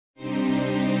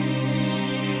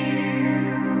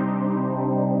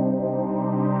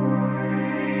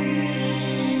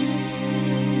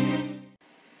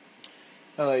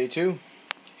Hello YouTube,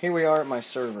 here we are at my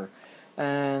server,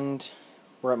 and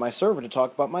we're at my server to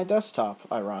talk about my desktop,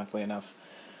 ironically enough.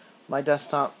 My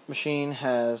desktop machine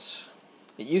it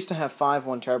used to have 5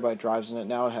 1TB drives in it,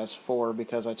 now it has 4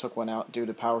 because I took one out due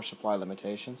to power supply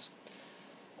limitations.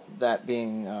 That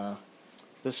being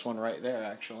this one right there,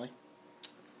 actually.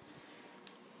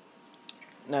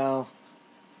 Now,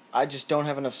 I just don't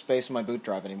have enough space in my boot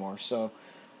drive anymore, so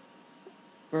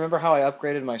remember how I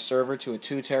upgraded my server to a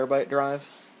 2TB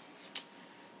drive?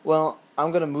 Well,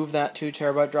 I'm going to move that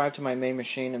 2TB drive to my main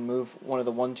machine and move one of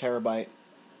the 1TB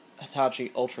Hitachi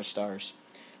Ultrastars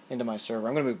into my server.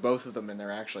 I'm going to move both of them in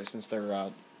there, actually, since they're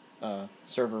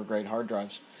server-grade hard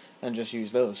drives, and just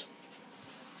use those.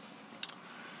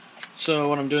 So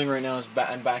what I'm doing right now is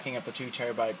I'm backing up the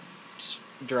 2TB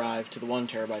drive to the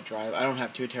 1TB drive. I don't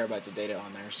have 2 terabytes of data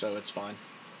on there, so it's fine.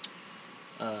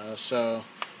 So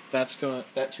that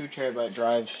 2TB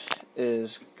drive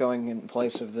is going in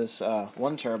place of this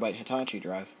 1TB Hitachi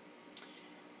drive,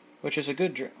 which is a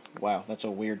good wow, that's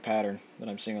a weird pattern that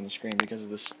I'm seeing on the screen because of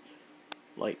this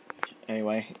light.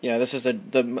 Anyway, yeah, this is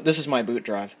this is my boot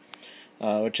drive,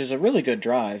 which is a really good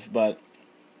drive, but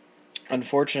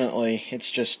unfortunately it's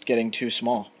just getting too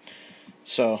small.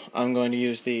 So I'm going to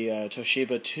use the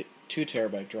Toshiba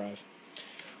 2TB drive,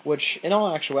 which in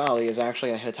all actuality is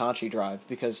actually a Hitachi drive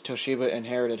because Toshiba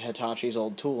inherited Hitachi's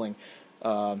old tooling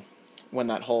when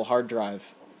that whole hard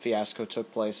drive fiasco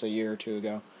took place a year or two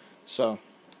ago. So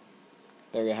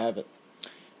there you have it.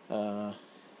 Going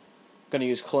to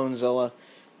use CloneZilla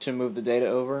to move the data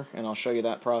over, and I'll show you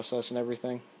that process and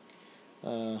everything,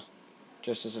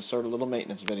 just as a sort of little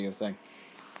maintenance video thing.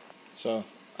 So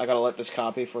I gotta let this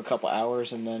copy for a couple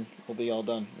hours, and then we'll be all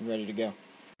done and ready to go.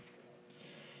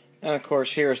 And of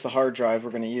course, here's the hard drive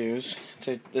we're going to use.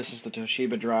 This is the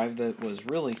Toshiba drive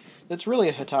that's really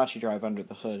a Hitachi drive under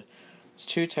the hood. It's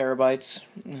 2 terabytes.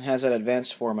 It has that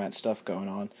advanced format stuff going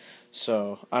on.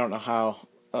 So I don't know how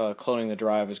cloning the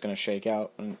drive is going to shake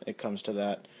out when it comes to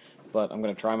that, but I'm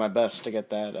going to try my best to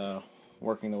get that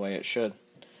working the way it should.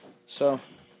 So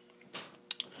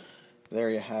there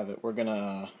you have it. We're going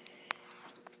to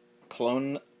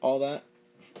clone all that.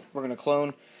 We're going to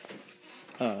clone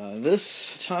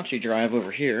this Hitachi drive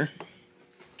over here.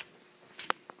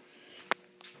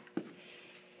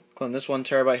 Clone this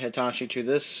 1TB Hitachi to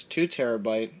this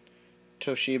 2TB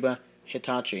Toshiba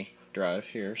Hitachi drive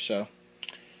here. So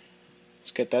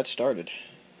let's get that started.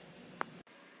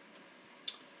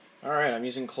 Alright, I'm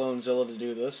using CloneZilla to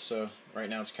do this, so right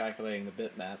now it's calculating the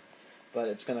bitmap, but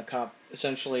it's going to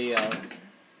essentially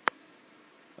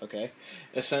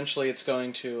it's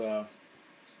going to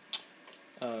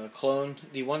clone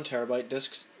the 1TB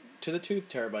disk to the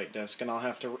 2TB disk, and I'll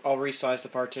resize the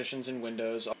partitions in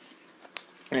Windows.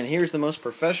 And here's the most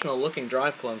professional looking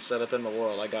drive clone setup in the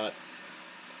world. I got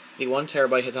the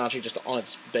 1TB Hitachi just on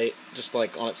its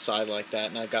on its side like that,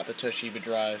 and I've got the Toshiba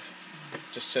drive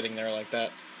just sitting there like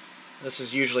that. This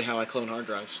is usually how I clone hard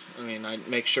drives. I mean, I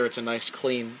make sure it's a nice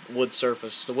clean wood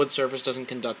surface. The wood surface doesn't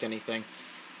conduct anything,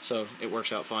 so it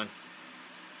works out fine.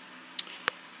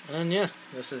 And yeah,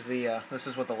 this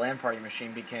is what the LAN party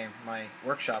machine became, my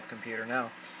workshop computer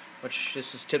now, which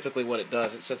this is typically what it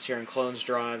does. It sits here and clones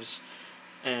drives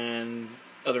and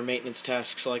other maintenance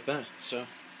tasks like that. So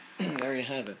there you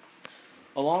have it.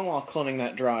 Along while cloning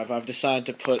that drive, I've decided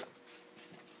to put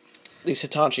these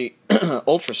Hitachi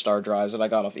Ultrastar drives that I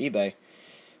got off eBay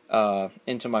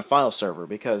into my file server,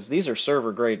 because these are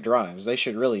server grade drives. They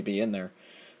should really be in there.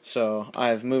 So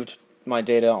I've moved my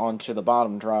data onto the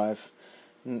bottom drive.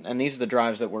 And these are the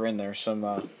drives that were in there, some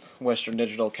Western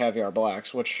Digital Caviar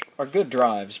Blacks, which are good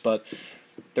drives, but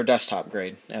they're desktop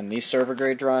grade. And these server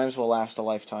grade drives will last a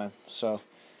lifetime, so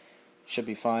should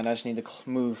be fine. I just need to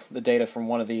move the data from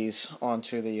one of these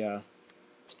onto that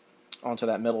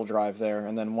middle drive there,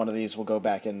 and then one of these will go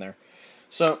back in there.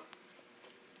 So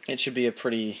it should be a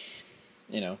pretty,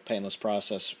 painless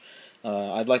process.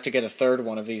 I'd like to get a third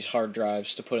one of these hard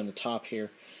drives to put in the top here.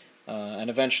 And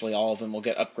eventually all of them will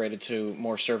get upgraded to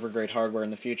more server-grade hardware in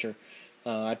the future.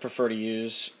 I'd prefer to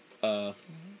use... I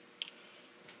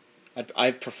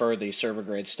prefer the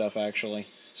server-grade stuff, actually.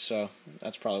 So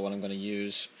that's probably what I'm going to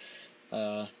use.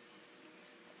 I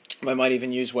might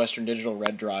even use Western Digital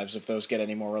Red drives if those get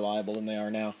any more reliable than they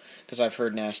are now, because I've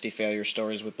heard nasty failure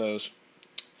stories with those.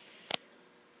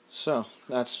 So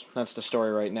that's the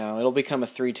story right now. It'll become a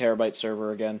 3TB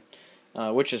server again.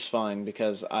 Which is fine,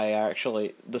 because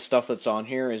the stuff that's on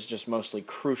here is just mostly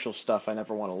crucial stuff I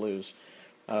never want to lose.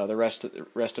 The rest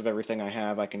of everything I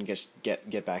have I can just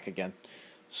get back again.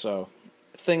 So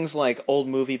things like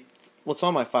what's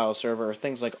on my file server are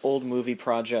things like old movie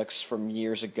projects from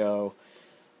years ago,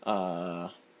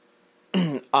 ISOs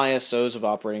of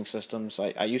operating systems.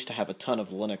 I used to have a ton of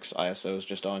Linux ISOs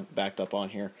just backed up on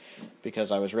here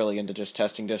because I was really into just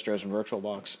testing distros and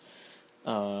VirtualBox.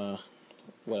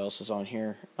 What else is on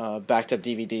here? Backed up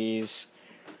DVDs.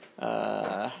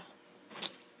 I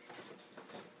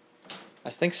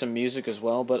think some music as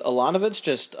well, but a lot of it's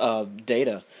just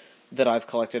data that I've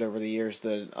collected over the years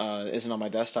that isn't on my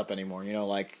desktop anymore. I'll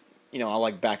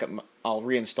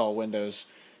reinstall Windows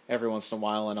every once in a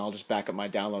while, and I'll just back up my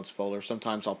downloads folder.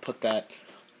 Sometimes I'll put that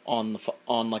on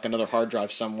like another hard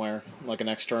drive somewhere, like an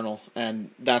external, and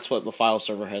that's what the file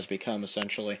server has become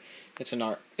essentially. It's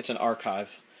an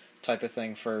archive type of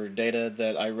thing for data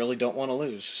that I really don't want to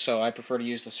lose. So I prefer to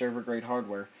use the server grade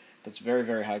hardware that's very,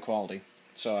 very high quality.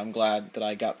 So I'm glad that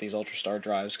I got these UltraStar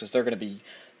drives because they're going to be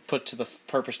put to the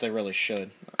purpose they really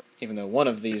should, even though one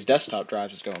of these desktop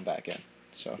drives is going back in.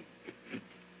 So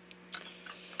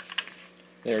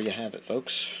there you have it,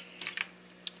 folks.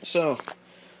 So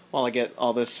while I get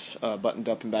all this buttoned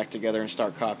up and back together and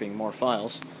start copying more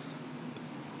files,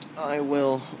 I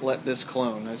will let this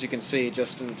clone. As you can see,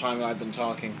 just in the time I've been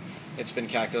talking, it's been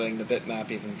calculating the bitmap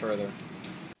even further.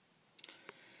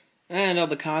 And all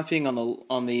the copying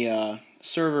on the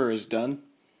server is done.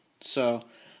 So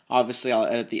obviously I'll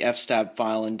edit the fstab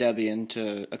file in Debian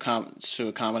to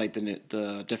accommodate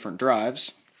the different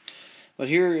drives. But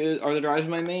here are the drives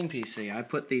of my main PC. I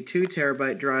put the 2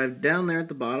 terabyte drive down there at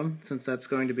the bottom, since that's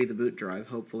going to be the boot drive,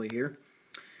 hopefully here.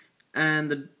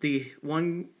 And the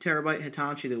 1 terabyte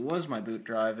Hitachi that was my boot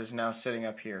drive is now sitting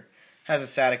up here. Has a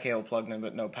SATA cable plugged in,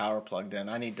 but no power plugged in.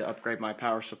 I need to upgrade my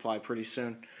power supply pretty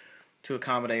soon to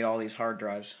accommodate all these hard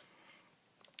drives.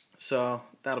 So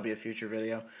that'll be a future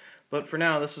video. But for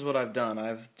now, this is what I've done.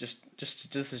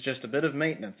 This is just a bit of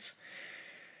maintenance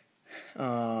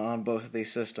on both of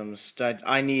these systems.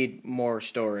 I need more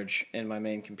storage in my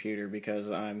main computer because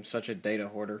I'm such a data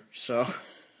hoarder. So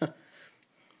that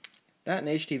and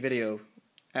HD video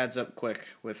adds up quick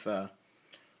with the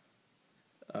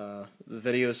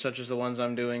videos such as the ones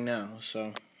I'm doing now.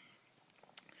 So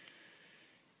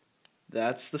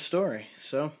that's the story.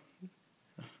 So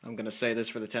I'm going to say this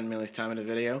for the 10 millionth time in a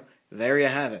video. There you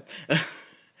have it.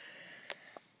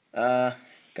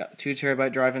 Got the 2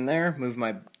 terabyte drive in there. Moved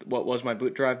what was my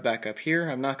boot drive back up here.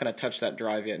 I'm not going to touch that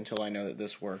drive yet until I know that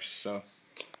this works. So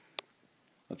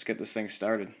let's get this thing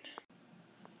started.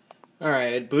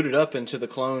 Alright, it booted up into the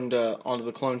onto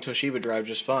the cloned Toshiba drive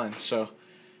just fine. So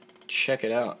check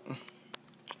it out.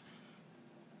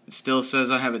 It still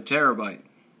says I have a terabyte.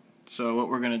 So what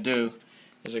we're going to do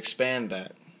is expand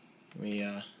that. We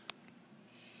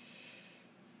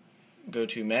go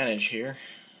to manage here.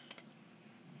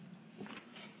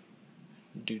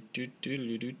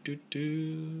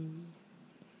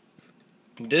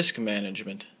 Disk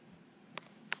management.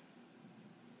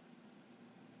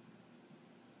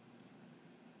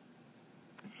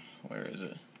 Where is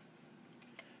it?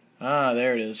 Ah,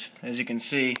 there it is. As you can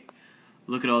see,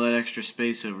 look at all that extra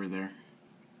space over there.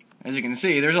 As you can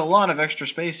see, there's a lot of extra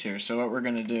space here, so what we're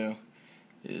going to do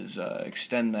is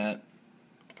extend that.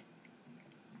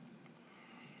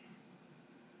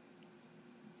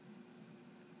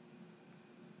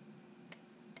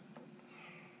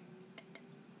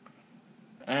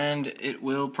 And it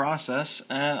will process,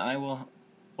 and I will...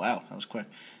 Wow, that was quick.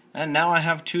 And now I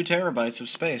have 2 terabytes of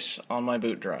space on my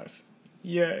boot drive.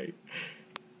 Yay!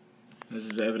 This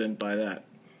is evident by that.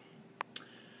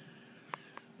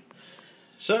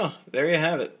 So, there you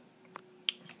have it.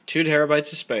 2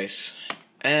 terabytes of space.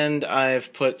 And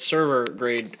I've put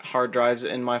server-grade hard drives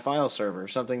in my file server,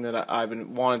 something that I've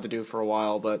been wanting to do for a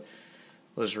while, but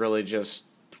was really just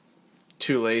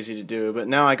too lazy to do. But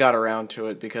now I got around to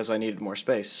it because I needed more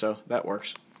space, so that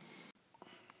works.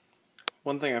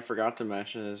 One thing I forgot to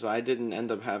mention is I didn't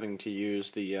end up having to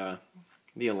use the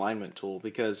alignment tool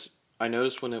because I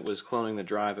noticed when it was cloning the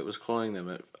drive, it was cloning them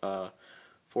at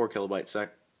 4 kilobyte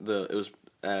sec. It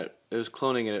was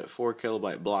cloning it at 4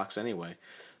 kilobyte blocks anyway.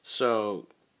 So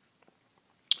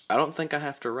I don't think I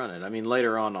have to run it. I mean,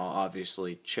 later on I'll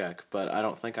obviously check, but I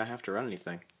don't think I have to run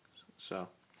anything. So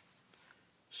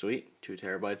sweet, 2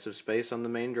 terabytes of space on the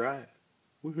main drive.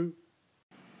 Woohoo!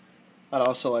 I'd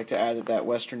also like to add that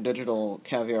Western Digital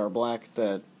Caviar Black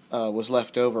that was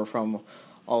left over from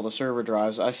all the server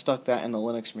drives, I stuck that in the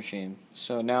Linux machine.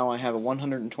 So now I have a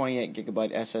 128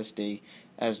 gigabyte SSD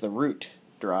as the root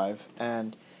drive,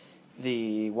 and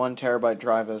the 1 terabyte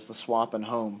drive as the swap and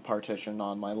home partition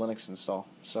on my Linux install.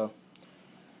 So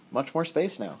much more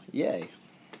space now. Yay!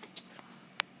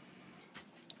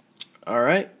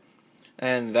 Alright,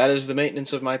 and that is the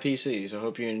maintenance of my PCs. I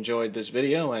hope you enjoyed this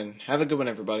video, and have a good one,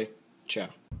 everybody. Ciao.